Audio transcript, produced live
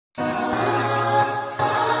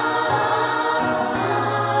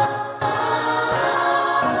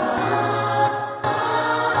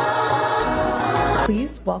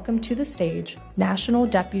welcome to the stage National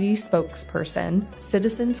Deputy Spokesperson,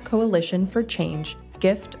 Citizens Coalition for Change,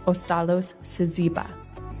 Gift Ostallos Siziba.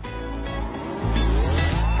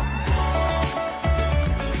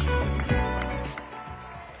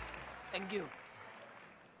 Thank you.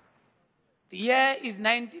 The year is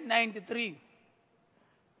 1993.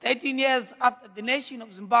 13 years after the nation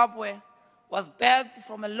of Zimbabwe was birthed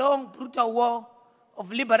from a long, brutal war of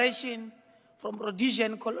liberation from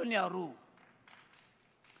Rhodesian colonial rule.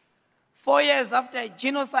 4 years after a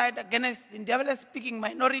genocide against the Ndebele-speaking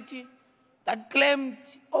minority that claimed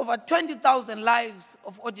over 20,000 lives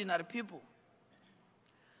of ordinary people.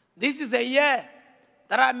 This is a year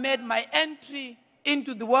that I made my entry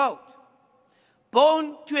into the world,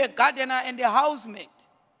 born to a gardener and a housemaid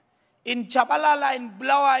in Chabalala in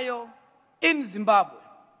Bulawayo in Zimbabwe.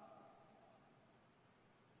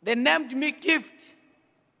 They named me Gift,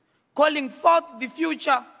 calling forth the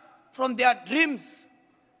future from their dreams.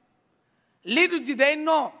 Little did they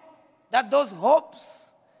know that those hopes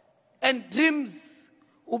and dreams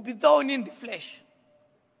would be thrown in the flesh.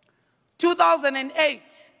 2008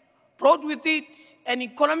 brought with it an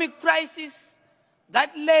economic crisis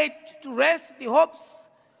that laid to rest the hopes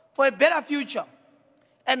for a better future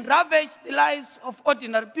and ravaged the lives of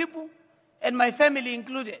ordinary people, and my family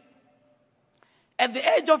included. At the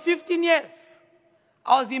age of 15 years,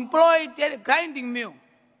 I was employed at a grinding mill,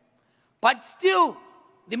 but still,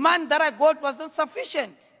 the money that I got was not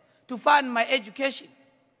sufficient to fund my education.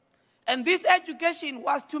 And this education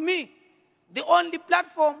was, to me, the only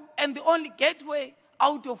platform and the only gateway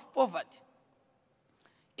out of poverty.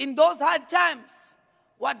 In those hard times,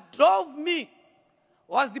 what drove me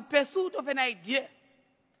was the pursuit of an idea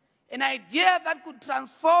that could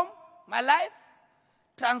transform my life,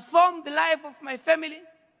 transform the life of my family,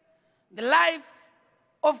 the life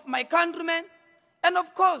of my countrymen, and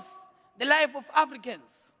of course, the life of Africans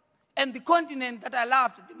and the continent that I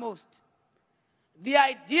loved the most. The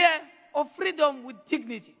idea of freedom with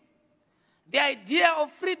dignity, the idea of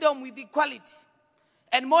freedom with equality,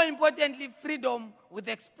 and more importantly, freedom with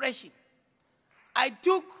expression. I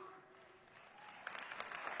took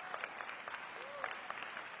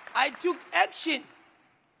action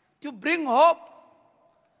to bring hope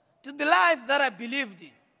to the life that I believed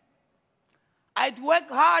in. I'd work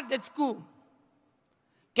hard at school,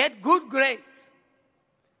 get good grades,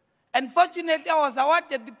 and fortunately I was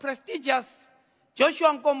awarded the prestigious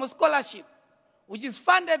Joshua Nkomo Scholarship, which is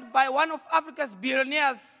funded by one of Africa's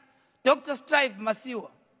billionaires, Dr. Strive Masiwa,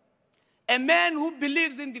 a man who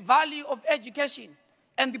believes in the value of education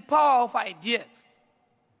and the power of ideas.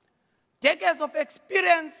 Decades of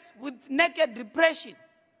experience with naked repression,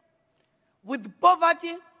 with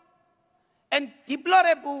poverty, and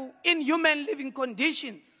deplorable inhuman living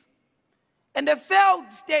conditions, and a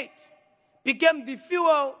failed state became the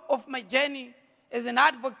fuel of my journey as an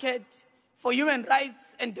advocate for human rights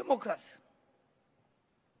and democracy.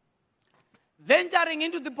 Venturing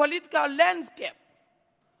into the political landscape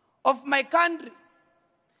of my country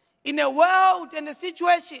in a world and a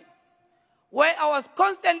situation where I was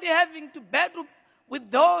constantly having to battle with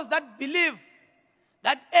those that believe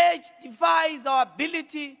that age defies our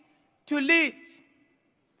ability to lead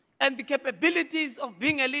and the capabilities of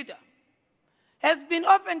being a leader, has been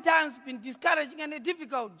oftentimes been discouraging and a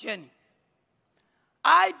difficult journey.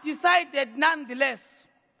 I decided nonetheless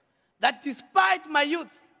that despite my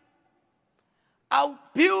youth, I'll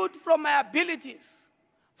build from my abilities,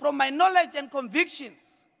 from my knowledge and convictions,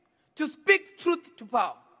 to speak truth to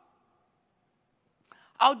power.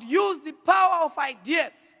 I would use the power of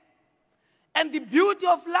ideas and the beauty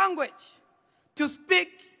of language to speak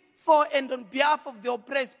for and on behalf of the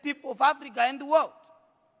oppressed people of Africa and the world.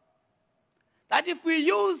 That if we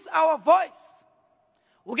use our voice,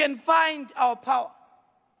 we can find our power.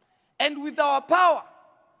 And with our power,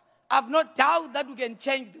 I have no doubt that we can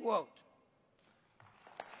change the world.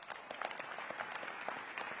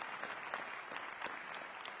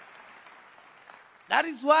 That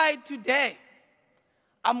is why today,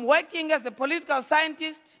 I'm working as a political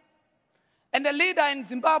scientist and a leader in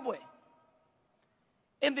Zimbabwe.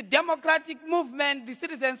 In the democratic movement, the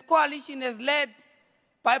Citizens Coalition is led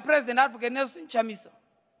by President Advocate Nelson Chamisa.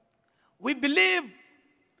 We believe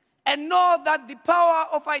and know that the power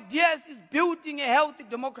of ideas is building a healthy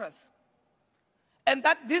democracy, and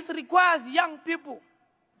that this requires young people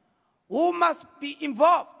who must be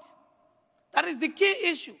involved. That is the key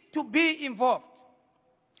issue, to be involved.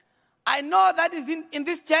 I know that is in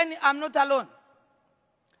this journey I'm not alone.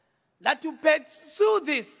 That to pursue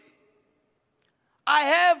this, I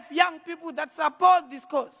have young people that support this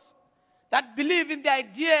cause, that believe in the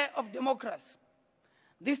idea of democracy.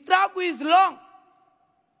 The struggle is long,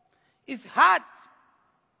 is hard,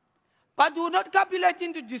 but we will not capitulate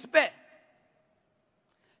into despair,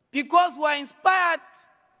 because we are inspired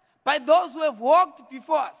by those who have walked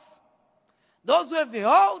before us, those who have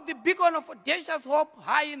held the beacon of audacious hope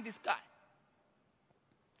high in the sky.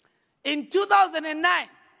 In 2009,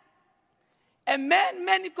 a man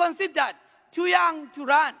many considered too young to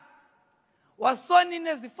run was sworn in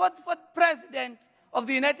as the 44th President of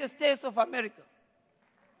the United States of America.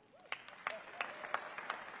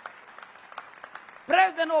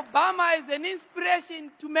 President Obama is an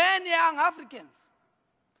inspiration to many young Africans,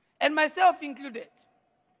 and myself included.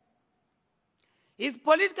 His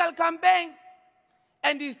political campaign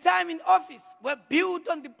and his time in office were built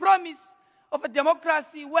on the promise of a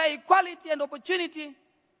democracy where equality and opportunity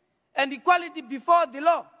and equality before the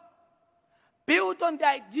law, built on the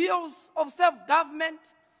ideals of self-government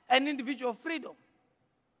and individual freedom.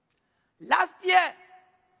 Last year,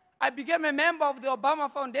 I became a member of the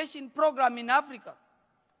Obama Foundation program in Africa,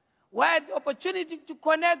 where I had the opportunity to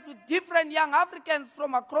connect with different young Africans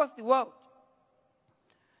from across the world,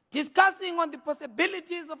 discussing on the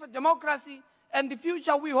possibilities of a democracy and the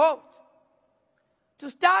future we hold, to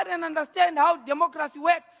start and understand how democracy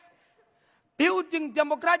works, building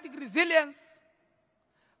democratic resilience,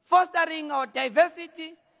 fostering our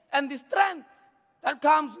diversity and the strength that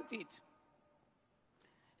comes with it.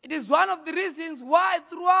 It is one of the reasons why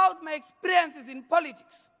throughout my experiences in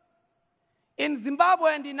politics, in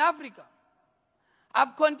Zimbabwe and in Africa,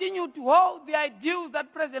 I've continued to hold the ideals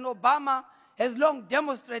that President Obama has long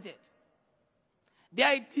demonstrated. The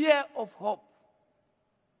idea of hope.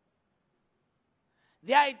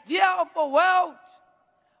 The idea of a world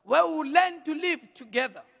where we learn to live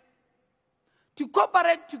together, to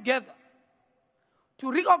cooperate together,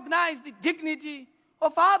 to recognize the dignity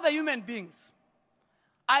of other human beings.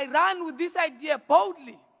 I run with this idea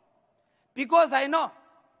boldly because I know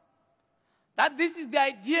that this is the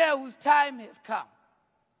idea whose time has come.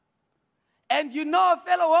 And you know,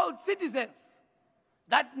 fellow world citizens,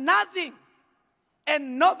 that nothing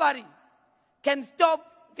and nobody can stop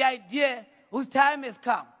the idea whose time has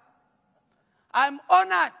come. I'm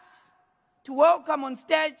honored to welcome on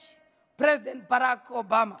stage President Barack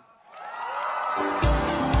Obama.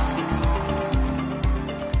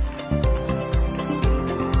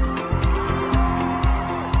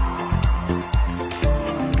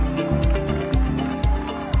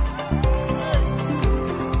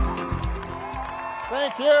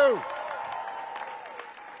 Thank you.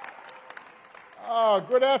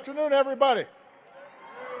 Good afternoon, everybody.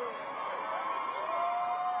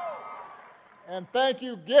 And thank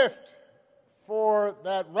you, Gift, for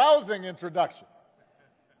that rousing introduction.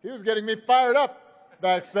 He was getting me fired up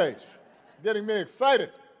backstage, getting me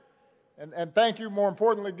excited. And thank you, more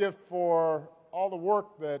importantly, Gift, for all the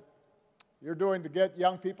work that you're doing to get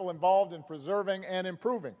young people involved in preserving and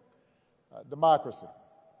improving democracy.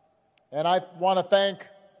 And I want to thank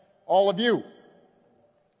all of you,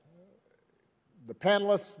 the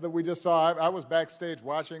panelists that we just saw. I was backstage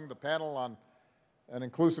watching the panel on an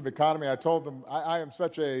inclusive economy. I told them I am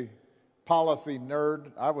such a policy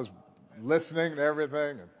nerd. I was listening to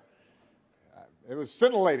everything, and it was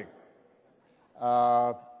scintillating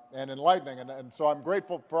and enlightening. And so I'm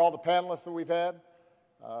grateful for all the panelists that we've had.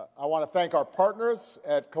 I want to thank our partners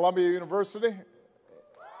at Columbia University,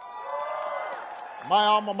 my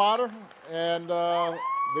alma mater, and the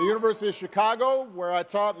University of Chicago, where I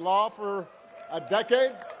taught law for a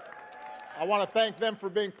decade. I want to thank them for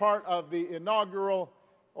being part of the inaugural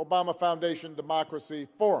Obama Foundation Democracy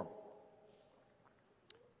Forum.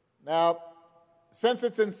 Now, since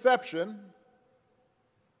its inception,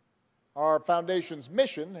 our foundation's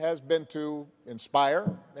mission has been to inspire,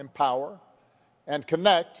 empower, and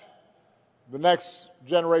connect the next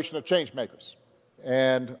generation of change makers.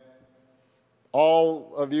 And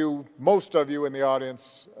all of you, most of you in the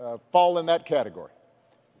audience, fall in that category.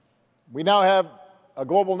 We now have a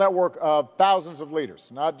global network of thousands of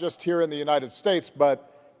leaders, not just here in the United States,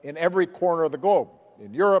 but in every corner of the globe,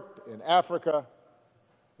 in Europe, in Africa,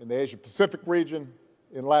 in the Asia-Pacific region,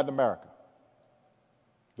 in Latin America.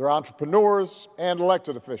 They're entrepreneurs and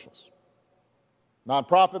elected officials,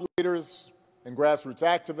 nonprofit leaders and grassroots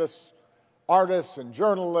activists, artists and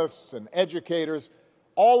journalists and educators,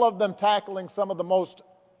 all of them tackling some of the most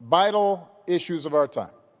vital issues of our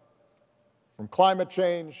time, from climate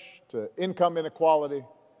change to income inequality,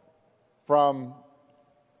 from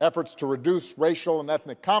efforts to reduce racial and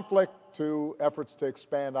ethnic conflict to efforts to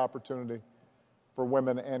expand opportunity for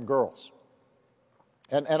women and girls.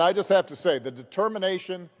 And I just have to say, the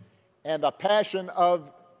determination and the passion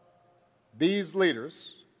of these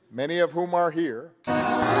leaders, many of whom are here,